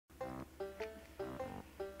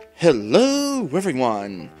Hello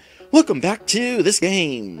everyone! Welcome back to this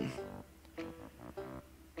game!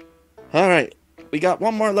 Alright, we got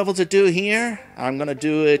one more level to do here. I'm gonna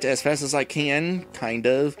do it as fast as I can, kind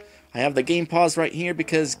of. I have the game paused right here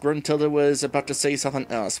because Gruntilda was about to say something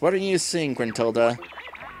else. What are you saying, Gruntilda?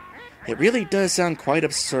 It really does sound quite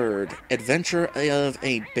absurd. Adventure of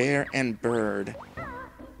a bear and bird.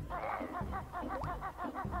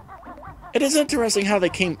 It is interesting how they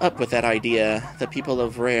came up with that idea, the people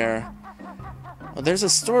of Rare. Well, there's a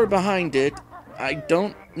story behind it. I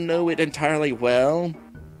don't know it entirely well.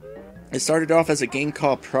 It started off as a game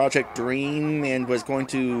called Project Dream and was going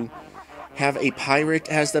to have a pirate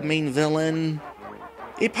as the main villain.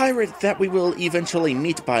 A pirate that we will eventually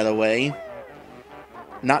meet, by the way.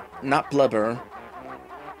 Not Blubber.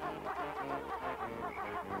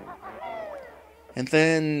 And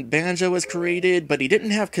then Banjo was created, but he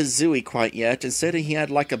didn't have Kazooie quite yet. Instead, he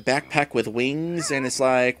had like a backpack with wings, and it's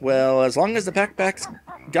like, well, as long as the backpack's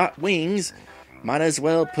got wings, might as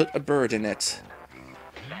well put a bird in it.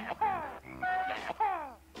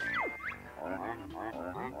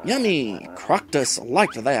 Yummy! Crocs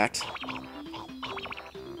liked that.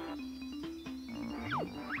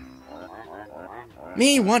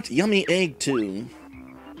 Me want yummy egg too.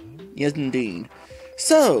 Yes, indeed.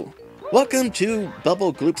 So, welcome to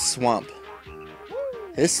Bubble Gloop Swamp.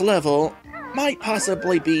 This level might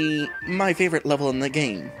possibly be my favorite level in the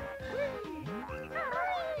game.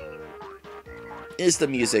 Is the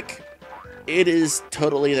music. It is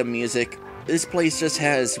totally the music. This place just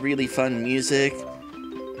has really fun music.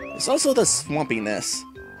 It's also the swampiness.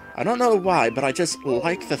 I don't know why, but I just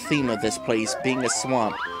like the theme of this place being a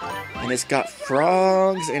swamp. And it's got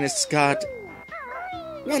frogs, and it's got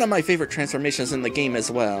one of my favorite transformations in the game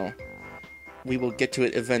as well. We will get to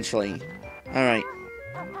it eventually. Alright,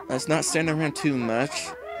 let's not stand around too much.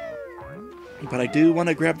 But I do want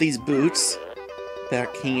to grab these boots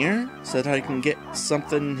back here so that I can get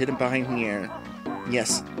something hidden behind here.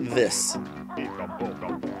 Yes, this.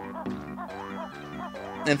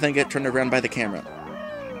 And then get turned around by the camera.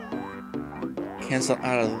 Cancel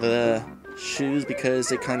out of the shoes because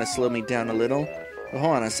they kind of slow me down a little. But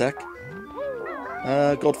hold on a sec.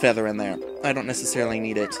 Gold feather in there. I don't necessarily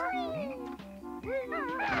need it.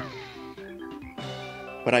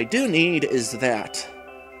 What I do need is that.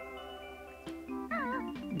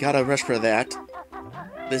 Gotta rush for that.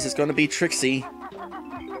 This is gonna be tricksy.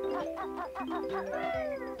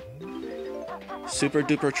 Super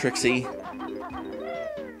duper tricksy.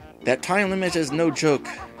 That time limit is no joke.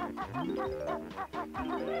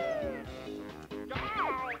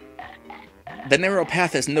 The narrow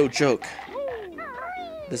path is no joke.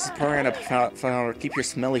 This is piranha power. Keep your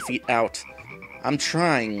smelly feet out. I'm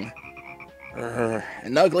trying.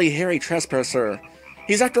 An ugly, hairy trespasser.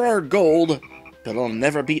 He's after our gold, but he'll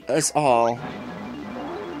never beat us all.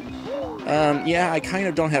 Yeah, I kind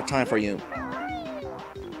of don't have time for you.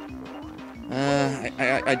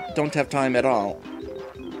 I don't have time at all.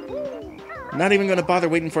 Not even gonna bother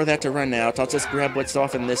waiting for that to run out. I'll just grab what's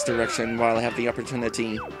off in this direction while I have the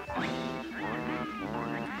opportunity.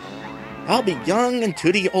 I'll be young and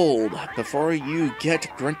Tootie old before you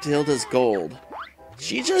get Gruntilda's gold.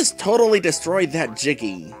 She just totally destroyed that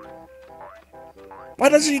Jiggy. Why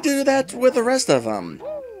doesn't she do that with the rest of them?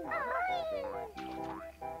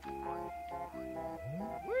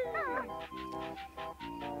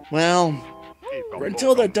 Well,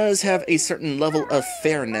 Gruntilda does have a certain level of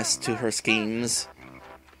fairness to her schemes.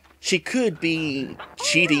 She could be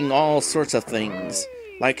cheating all sorts of things.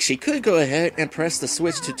 Like, she could go ahead and press the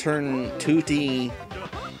switch to turn Tootie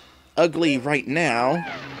ugly right now.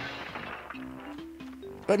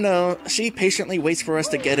 But no, she patiently waits for us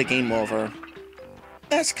to get a game over.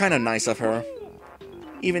 That's kind of nice of her.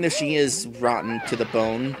 Even if she is rotten to the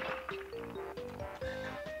bone.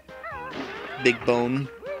 Big bone.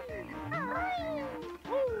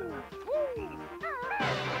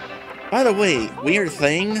 By the way, weird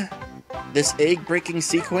thing. This egg-breaking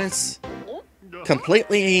sequence,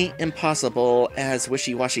 completely impossible as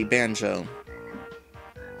Wishy-Washy Banjo.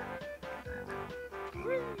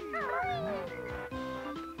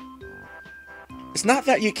 It's not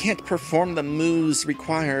that you can't perform the moves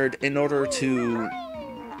required in order to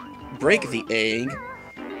break the egg.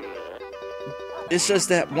 It's just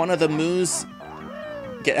that one of the moves...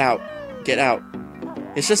 Get out. Get out.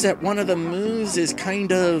 It's just that one of the moves is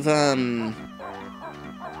kind of,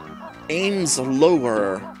 aims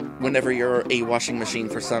lower whenever you're a washing machine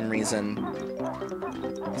for some reason.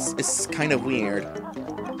 It's kind of weird.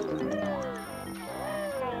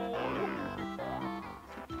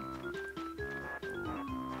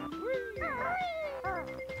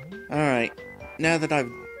 Alright, now that I've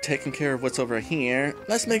taken care of what's over here,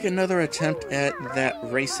 let's make another attempt at that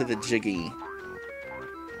race to the Jiggy.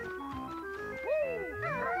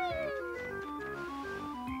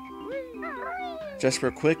 Just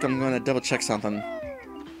real quick, I'm going to double check something.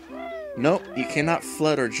 Nope, you cannot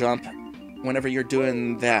float or jump whenever you're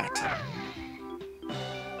doing that.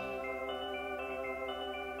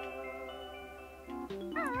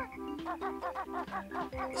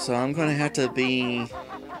 So I'm going to have to be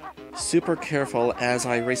super careful as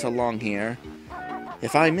I race along here.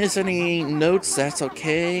 If I miss any notes, that's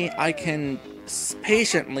okay. I can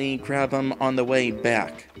patiently grab them on the way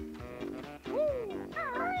back.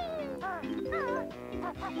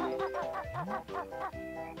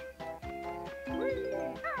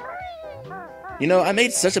 You know, I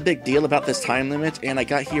made such a big deal about this time limit, and I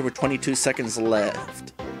got here with 22 seconds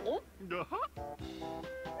left.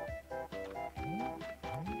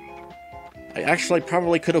 I actually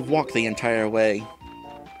probably could have walked the entire way.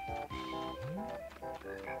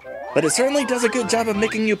 But it certainly does a good job of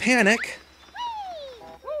making you panic.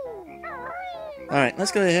 Alright,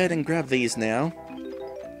 let's go ahead and grab these now.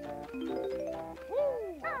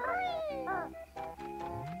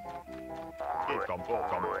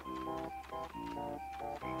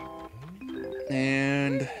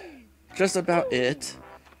 And just about it.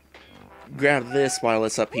 Grab this while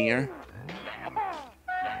it's up here.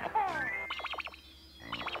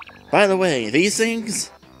 By the way, these things,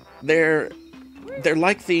 they're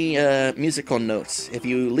like the musical notes. If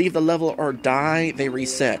you leave the level or die, they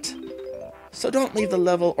reset. So don't leave the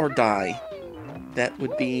level or die. That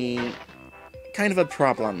would be kind of a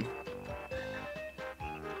problem.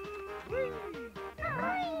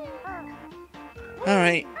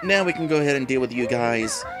 Alright, now we can go ahead and deal with you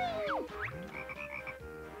guys.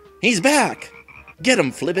 He's back! Get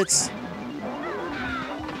him, Flibbits!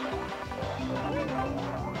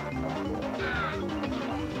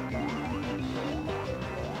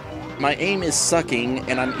 My aim is sucking,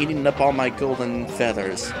 and I'm eating up all my golden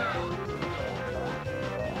feathers.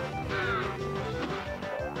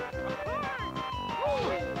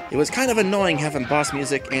 It was kind of annoying having boss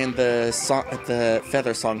music and the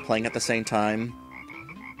feather song playing at the same time.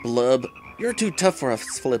 Blub, you're too tough for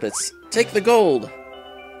us, Flibbits. Take the gold!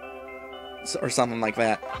 Or something like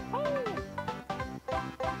that.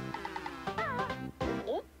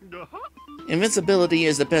 Invincibility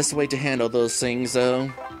is the best way to handle those things,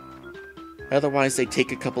 though. Otherwise, they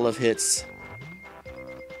take a couple of hits.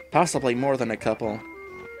 Possibly more than a couple.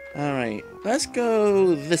 Alright, let's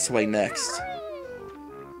go this way next.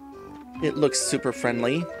 It looks super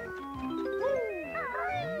friendly.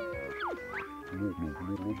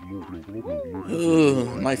 Ooh,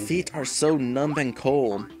 my feet are so numb and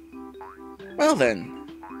cold. Well then,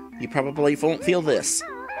 you probably won't feel this.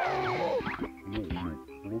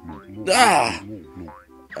 Ah!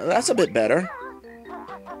 That's a bit better.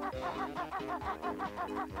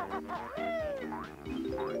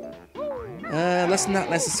 Let's not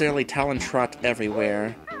necessarily talon trot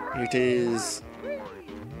everywhere. It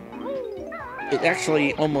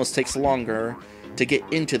actually almost takes longer to get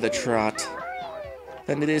into the trot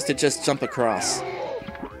than it is to just jump across.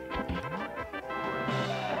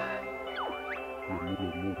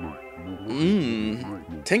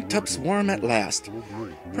 Tank top's warm at last.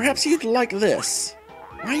 Perhaps you'd like this.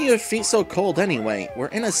 Why are your feet so cold anyway? We're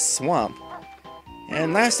in a swamp.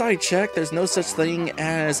 And last I checked, there's no such thing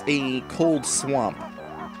as a cold swamp.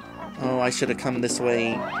 Oh, I should have come this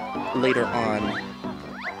way later on.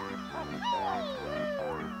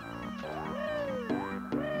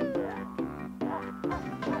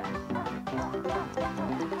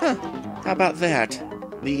 Huh, how about that?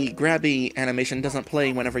 The grabby animation doesn't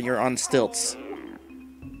play whenever you're on stilts.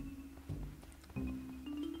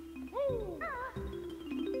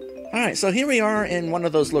 Alright, so here we are in one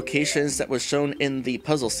of those locations that was shown in the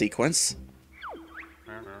puzzle sequence.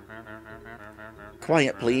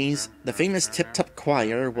 Quiet, please. The famous Tip Top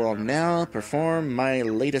Choir will now perform my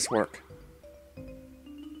latest work.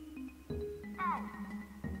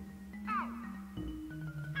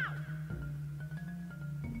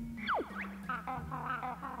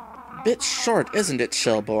 Bit short, isn't it,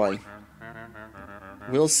 Shellboy?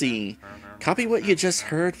 We'll see. Copy what you just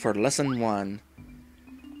heard for Lesson 1.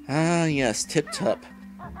 Ah, yes, Tip Top.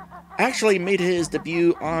 Actually made his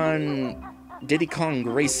debut on Diddy Kong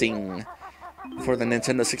Racing for the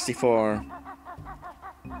Nintendo 64.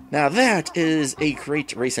 Now that is a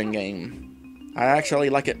great racing game. I actually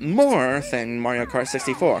like it more than Mario Kart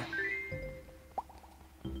 64.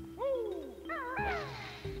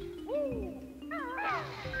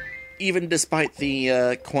 Even despite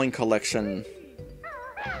the coin collection.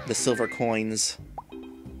 The silver coins.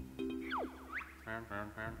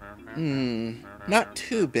 Not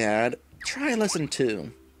too bad. Try lesson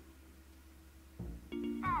 2.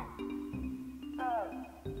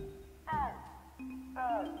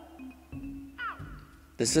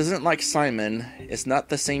 This isn't like Simon. It's not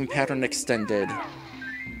the same pattern extended.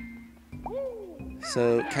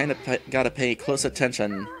 So, kind of gotta pay close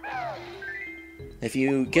attention. If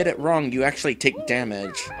you get it wrong, you actually take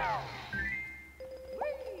damage.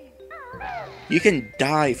 You can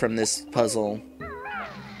die from this puzzle.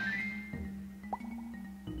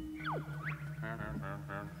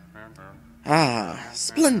 Ah,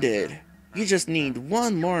 splendid! You just need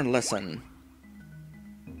one more lesson.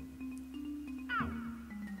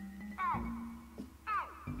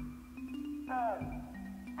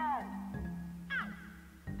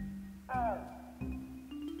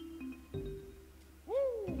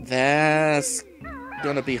 That's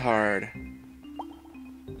gonna be hard.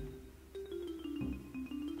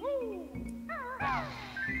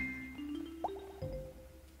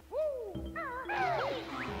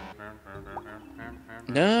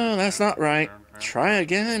 No, that's not right. Try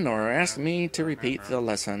again or ask me to repeat the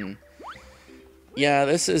lesson. Yeah,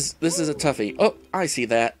 this is a toughie. Oh, I see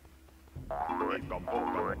that.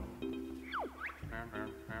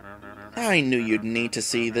 I knew you'd need to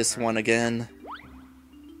see this one again.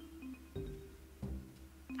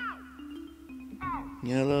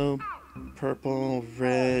 Yellow, purple,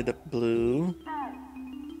 red, blue.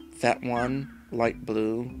 That one, light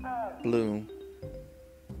blue, blue.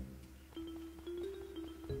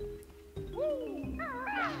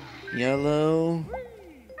 Yellow,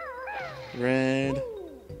 red,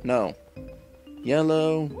 no.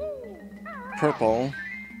 Yellow, purple,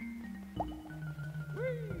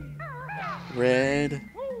 red,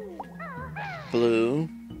 blue.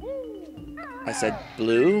 I said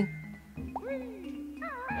blue.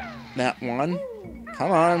 That one.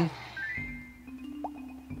 Come on.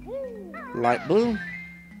 Light blue.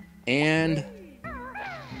 And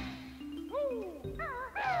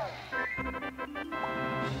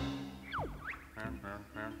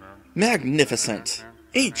magnificent.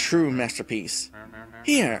 A true masterpiece.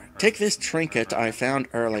 Here, take this trinket I found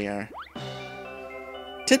earlier.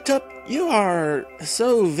 Tip-Top, you are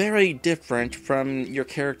so very different from your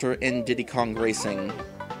character in Diddy Kong Racing.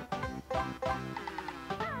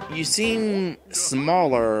 You seem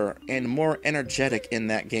smaller and more energetic in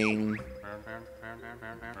that game.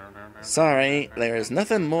 Sorry, there is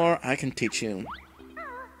nothing more I can teach you.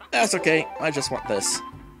 That's okay, I just want this.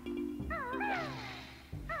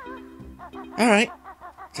 Alright,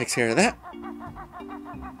 takes care of that.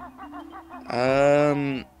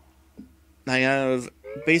 I have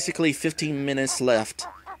basically 15 minutes left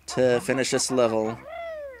to finish this level.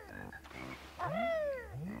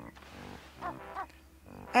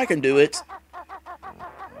 I can do it.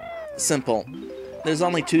 Simple. There's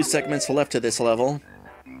only 2 segments left to this level.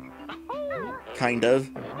 Kind of.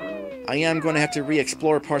 I am going to have to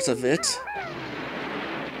re-explore parts of it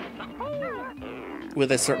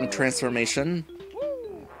with a certain transformation.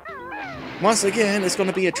 Once again, it's going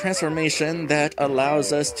to be a transformation that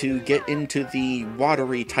allows us to get into the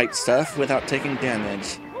watery type stuff without taking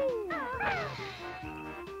damage.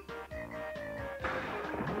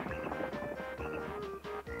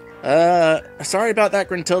 Sorry about that,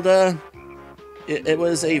 Gruntilda. It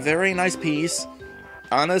was a very nice piece.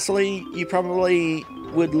 Honestly, you probably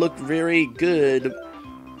would look very good,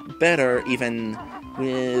 better even,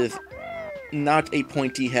 with not a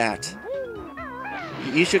pointy hat.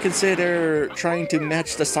 You should consider trying to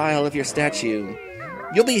match the style of your statue.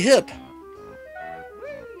 You'll be hip!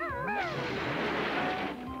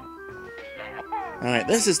 Alright,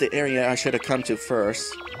 this is the area I should have come to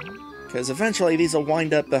first. Because eventually these will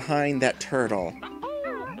wind up behind that turtle.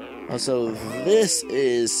 Also, this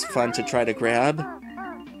is fun to try to grab.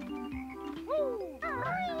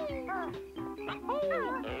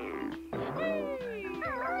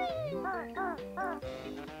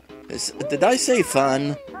 Did I say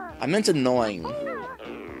fun? I meant annoying.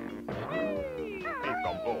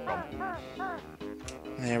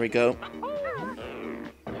 There we go.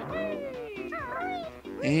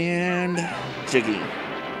 And Jiggy.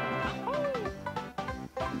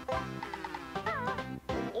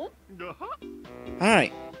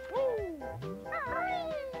 Alright.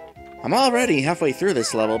 I'm already halfway through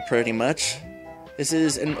this level, pretty much. This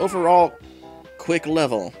is an overall quick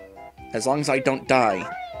level. As long as I don't die.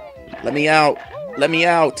 Let me out! Let me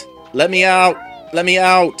out! Let me out! Let me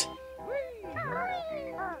out!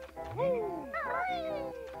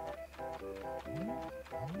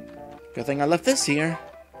 Good thing I left this here.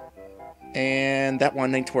 And that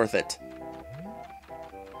one ain't worth it.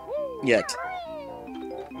 Yet.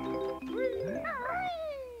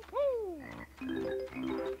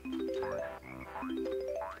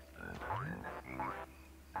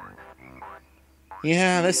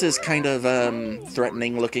 Yeah, this is kind of,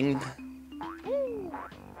 threatening looking.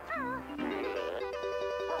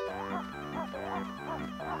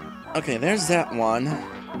 Okay, there's that one.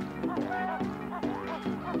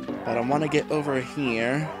 But I want to get over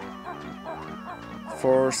here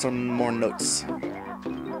for some more notes.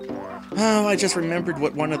 Oh, I just remembered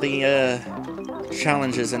what one of the,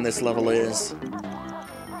 challenges in this level is.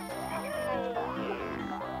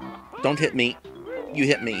 Don't hit me. You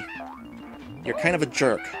hit me. You're kind of a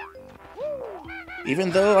jerk.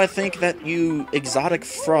 Even though I think that you exotic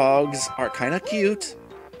frogs are kind of cute,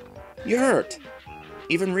 you hurt.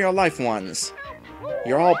 Even real life ones.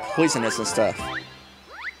 You're all poisonous and stuff.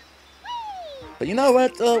 But you know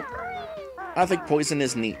what, though? I think poison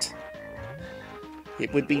is neat.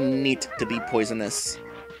 It would be neat to be poisonous.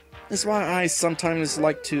 That's why I sometimes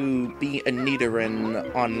like to be a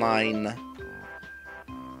Nidoran online.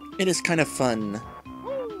 It is kind of fun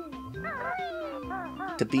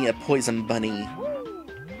to be a poison bunny.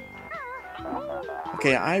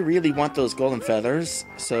 Okay, I really want those golden feathers,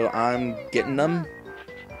 so I'm getting them.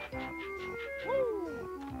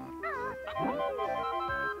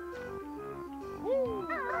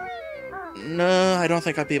 No, I don't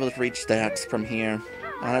think I'll be able to reach that from here.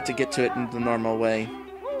 I'll have to get to it in the normal way.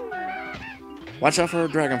 Watch out for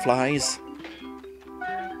dragonflies.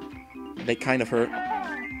 They kind of hurt.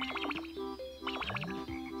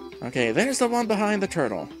 Okay, there's the one behind the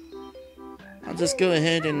turtle. I'll just go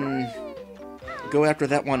ahead and go after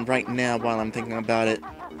that one right now while I'm thinking about it.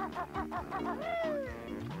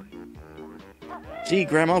 Gee,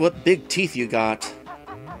 Grandma, what big teeth you got.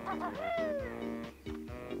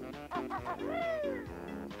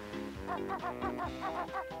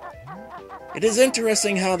 It is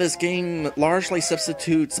interesting how this game largely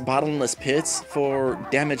substitutes bottomless pits for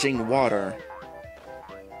damaging water.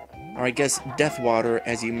 Or I guess death water,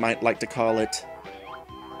 as you might like to call it.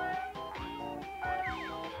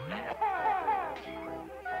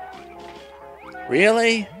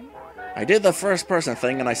 Really? I did the first person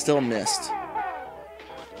thing and I still missed.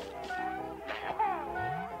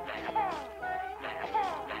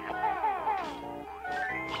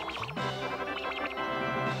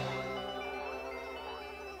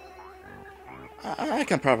 I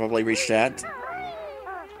can probably reach that.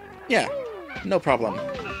 Yeah, no problem.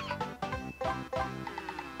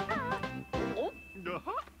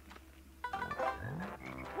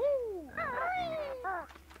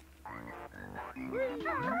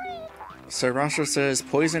 Sir Rasha says,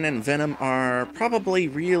 poison and venom are probably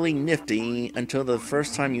really nifty until the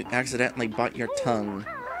first time you accidentally bite your tongue.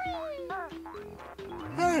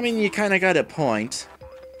 Well, I mean, you kinda got a point.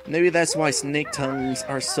 Maybe that's why snake tongues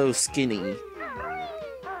are so skinny.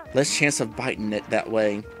 Less chance of biting it that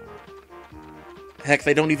way. Heck,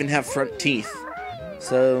 they don't even have front teeth.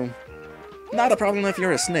 So, not a problem if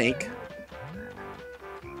you're a snake.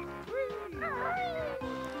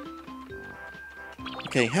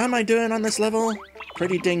 Okay, how am I doing on this level?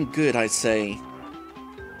 Pretty dang good, I'd say.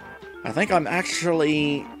 I think I'm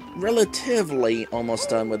actually relatively almost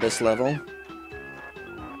done with this level.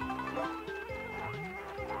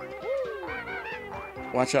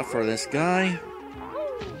 Watch out for this guy.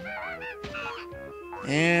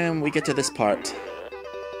 And we get to this part.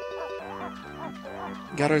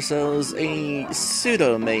 Got ourselves a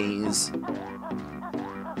pseudo-maze.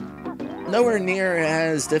 Nowhere near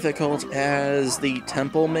as difficult as the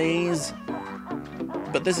temple maze,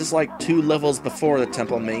 but this is like 2 levels before the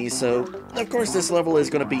temple maze, so of course this level is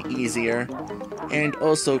going to be easier, and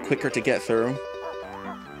also quicker to get through.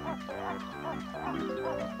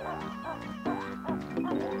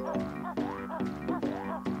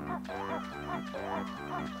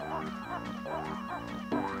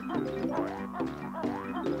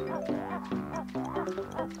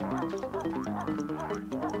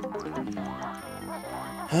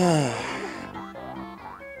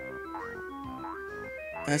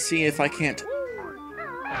 Let's see if I can't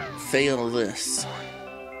fail this.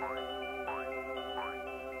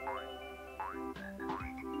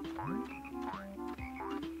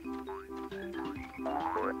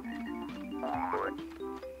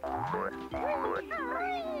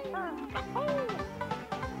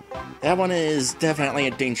 That one is definitely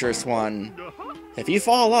a dangerous one. If you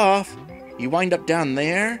fall off, you wind up down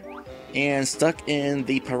there and stuck in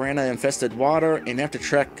the piranha-infested water and have to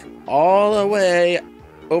trek all the way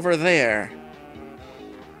over there.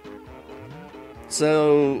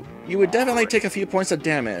 So, you would definitely take a few points of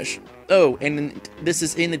damage. Oh, and this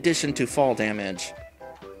is in addition to fall damage.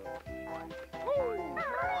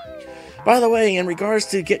 By the way, in regards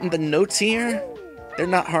to getting the notes here, they're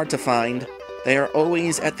not hard to find. They are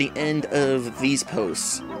always at the end of these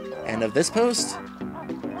posts. end of this post,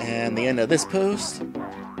 and the end of this post.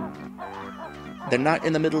 They're not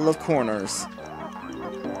in the middle of corners.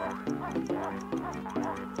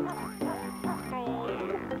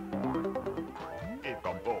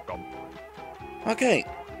 Okay,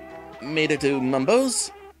 made it to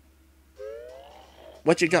Mumbo's.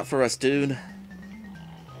 What you got for us, dude?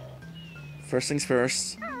 First things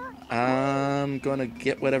first, I'm gonna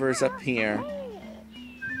get whatever's up here.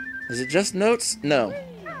 Is it just notes? No.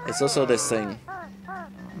 It's also this thing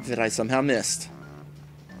that I somehow missed.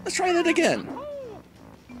 Let's try that again.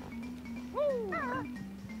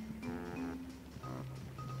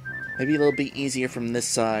 Maybe it'll be easier from this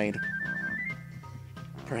side.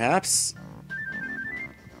 Perhaps?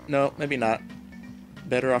 No, maybe not.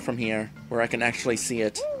 Better off from here, where I can actually see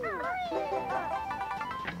it.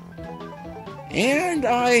 And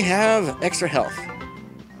I have extra health.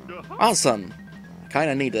 Awesome.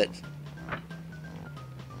 Kinda need it.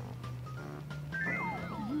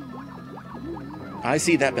 I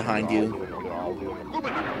see that behind you.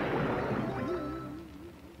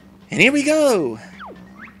 And here we go!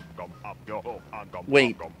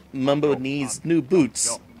 Wait, Mumbo needs new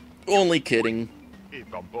boots. Only kidding.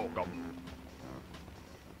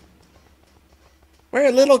 We're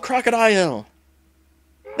a little crocodile!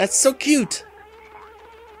 That's so cute!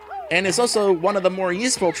 And it's also one of the more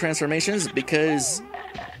useful transformations because,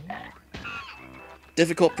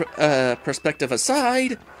 difficult perspective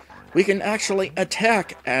aside, we can actually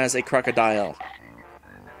attack as a crocodile.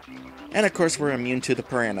 And of course we're immune to the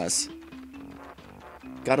piranhas.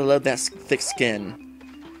 Gotta love that thick skin.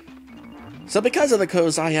 So because of the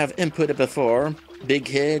codes I have inputted before, big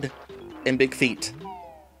head and big feet.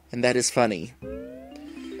 And that is funny.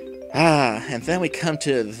 Ah, and then we come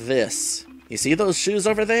to this. You see those shoes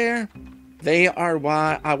over there? They are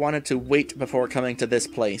why I wanted to wait before coming to this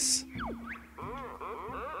place.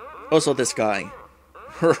 Also this guy.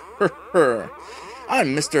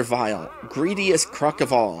 I'm Mr. Vile, greediest croc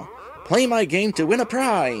of all. Play my game to win a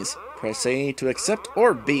prize. Press A to accept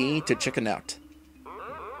or B to chicken out.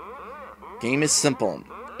 Game is simple.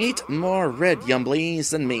 Eat more red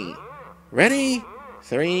yumblies than me. Ready?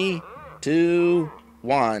 3, 2,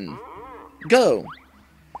 1. Go!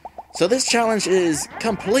 So this challenge is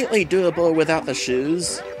completely doable without the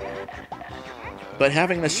shoes. But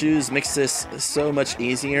having the shoes makes this so much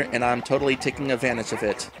easier, and I'm totally taking advantage of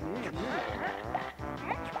it.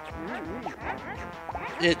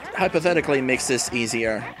 It hypothetically makes this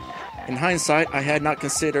easier. In hindsight, I had not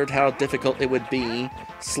considered how difficult it would be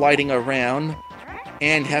sliding around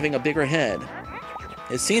and having a bigger head.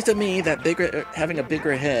 It seems to me that having a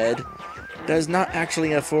bigger head does not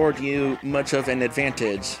actually afford you much of an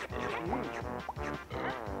advantage.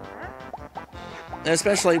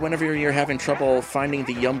 Especially whenever you're having trouble finding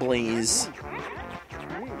the yumblies.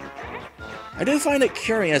 I do find it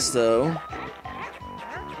curious, though,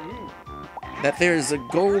 that there's a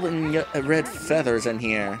gold and red feathers in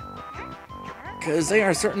here. Because they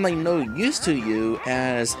are certainly no use to you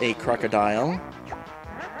as a crocodile.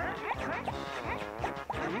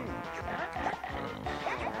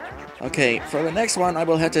 Okay, for the next one I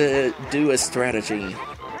will have to do a strategy.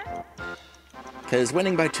 Because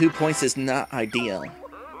winning by 2 points is not ideal.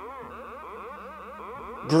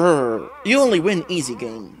 Grrr, you only win easy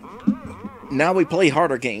game. Now we play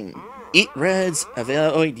harder game. Eat reds,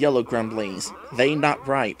 avoid yellow grumblies. They not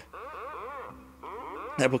ripe.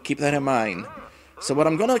 I will keep that in mind. So what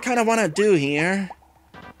I'm gonna kind of want to do here,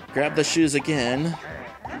 grab the shoes again,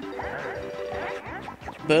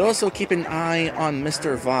 but also keep an eye on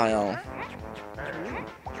Mr. Vile.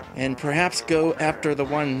 And perhaps go after the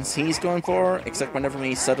ones he's going for, except whenever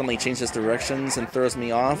he suddenly changes directions and throws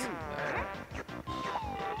me off.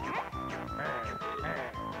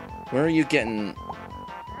 Where are you getting?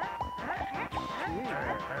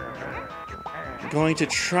 Going to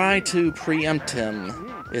try to preempt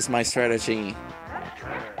him is my strategy.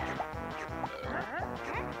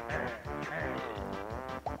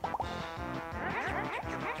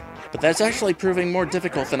 But that's actually proving more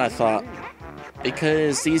difficult than I thought.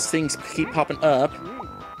 Because these things keep popping up,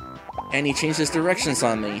 and he changes directions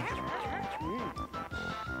on me.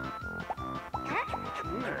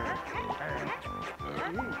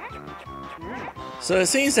 So it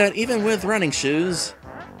seems that even with running shoes,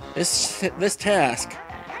 this task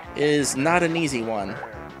is not an easy one.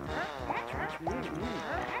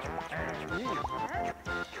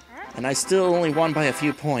 And I still only won by a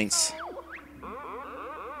few points.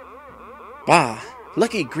 Bah!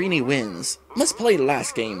 Lucky Greenie wins. Must play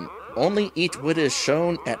last game. Only eat what is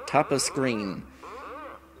shown at top of screen.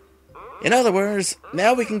 In other words,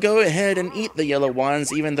 now we can go ahead and eat the yellow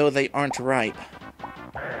ones even though they aren't ripe.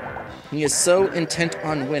 He is so intent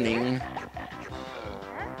on winning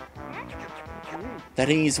that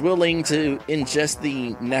he's willing to ingest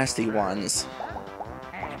the nasty ones.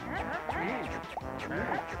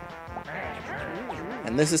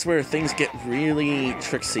 And this is where things get really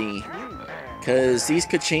tricksy, because these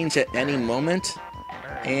could change at any moment,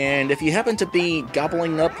 and if you happen to be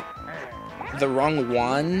gobbling up the wrong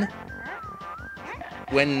one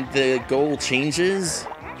when the goal changes,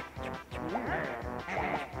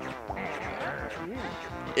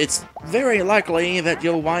 it's very likely that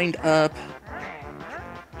you'll wind up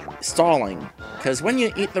stalling, because when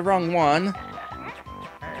you eat the wrong one,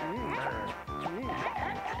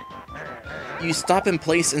 you stop in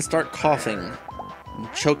place and start coughing,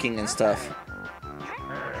 and choking and stuff.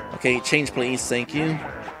 Okay, change please, thank you.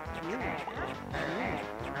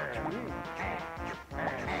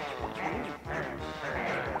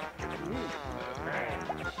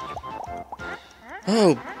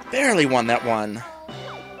 Oh, barely won that one.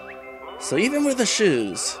 So even with the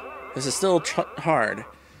shoes, this is still hard.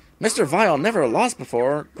 Mr. Vile never lost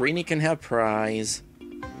before. Greenie can have prize.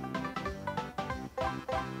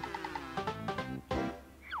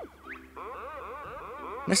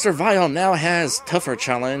 Mr. Vile now has tougher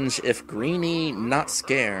challenge if Greenie not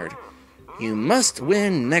scared. You must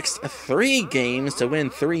win next 3 games to win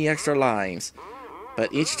 3 extra lives.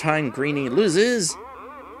 But each time Greenie loses,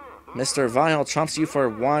 Mr. Vile chomps you for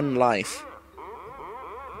 1 life.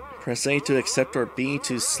 Press A to accept or B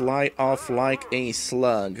to slide off like a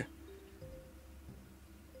slug.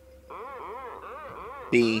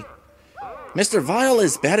 B. Mr. Vile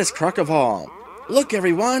is baddest croc of all. Look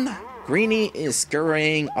everyone! Greenie is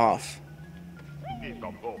scurrying off.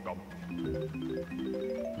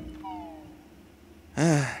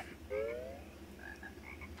 I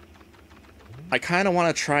kinda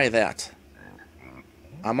wanna try that.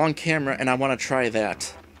 I'm on camera and I wanna try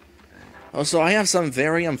that. Also, I have some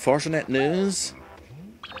very unfortunate news.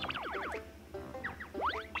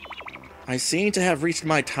 I seem to have reached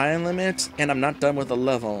my time limit and I'm not done with the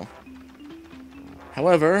level.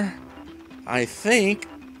 However, I think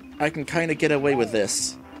I can kinda get away with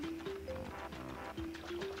this.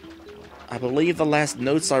 I believe the last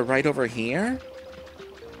notes are right over here.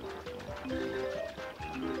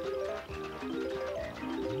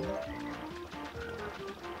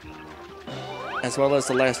 As well as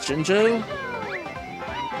the last Jinjo.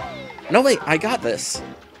 No wait, I got this.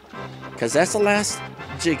 Because that's the last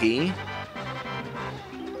Jiggy.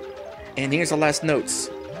 And here's the last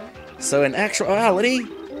notes. So in actuality,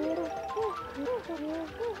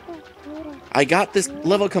 I got this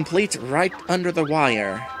level complete right under the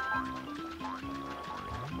wire.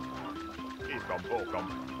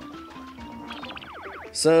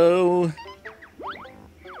 So,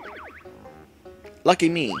 lucky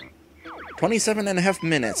me. 27.5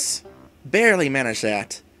 minutes. Barely managed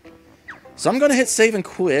that. So I'm gonna hit save and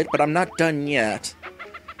quit, but I'm not done yet.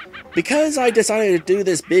 Because I decided to do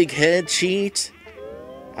this big head cheat,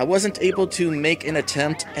 I wasn't able to make an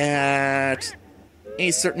attempt at a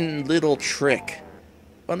certain little trick.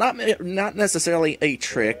 Well, not necessarily a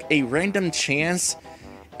trick, a random chance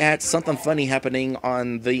at something funny happening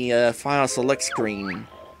on the file select screen.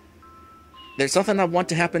 There's something I want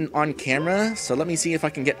to happen on camera, so let me see if I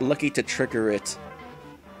can get lucky to trigger it.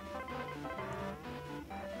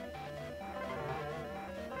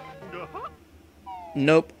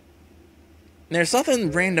 Nope. There's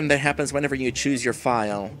something random that happens whenever you choose your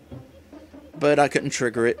file, but I couldn't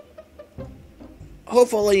trigger it.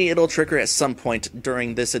 Hopefully it'll trigger at some point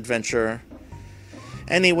during this adventure.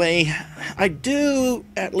 Anyway, I do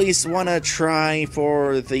at least want to try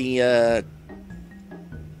for the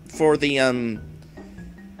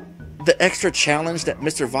extra challenge that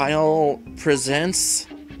Mr. Vile presents.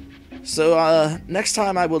 So, next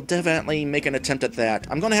time I will definitely make an attempt at that.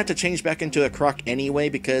 I'm gonna have to change back into a Croc anyway,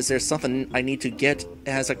 because there's something I need to get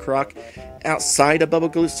as a Croc outside of Bubble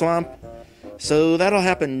Glue Swamp. So that'll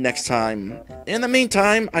happen next time. In the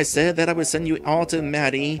meantime, I said that I would send you all to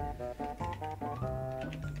Maddie.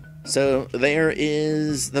 So, there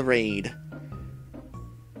is the raid.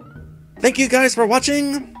 Thank you guys for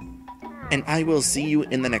watching, and I will see you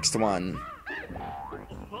in the next one.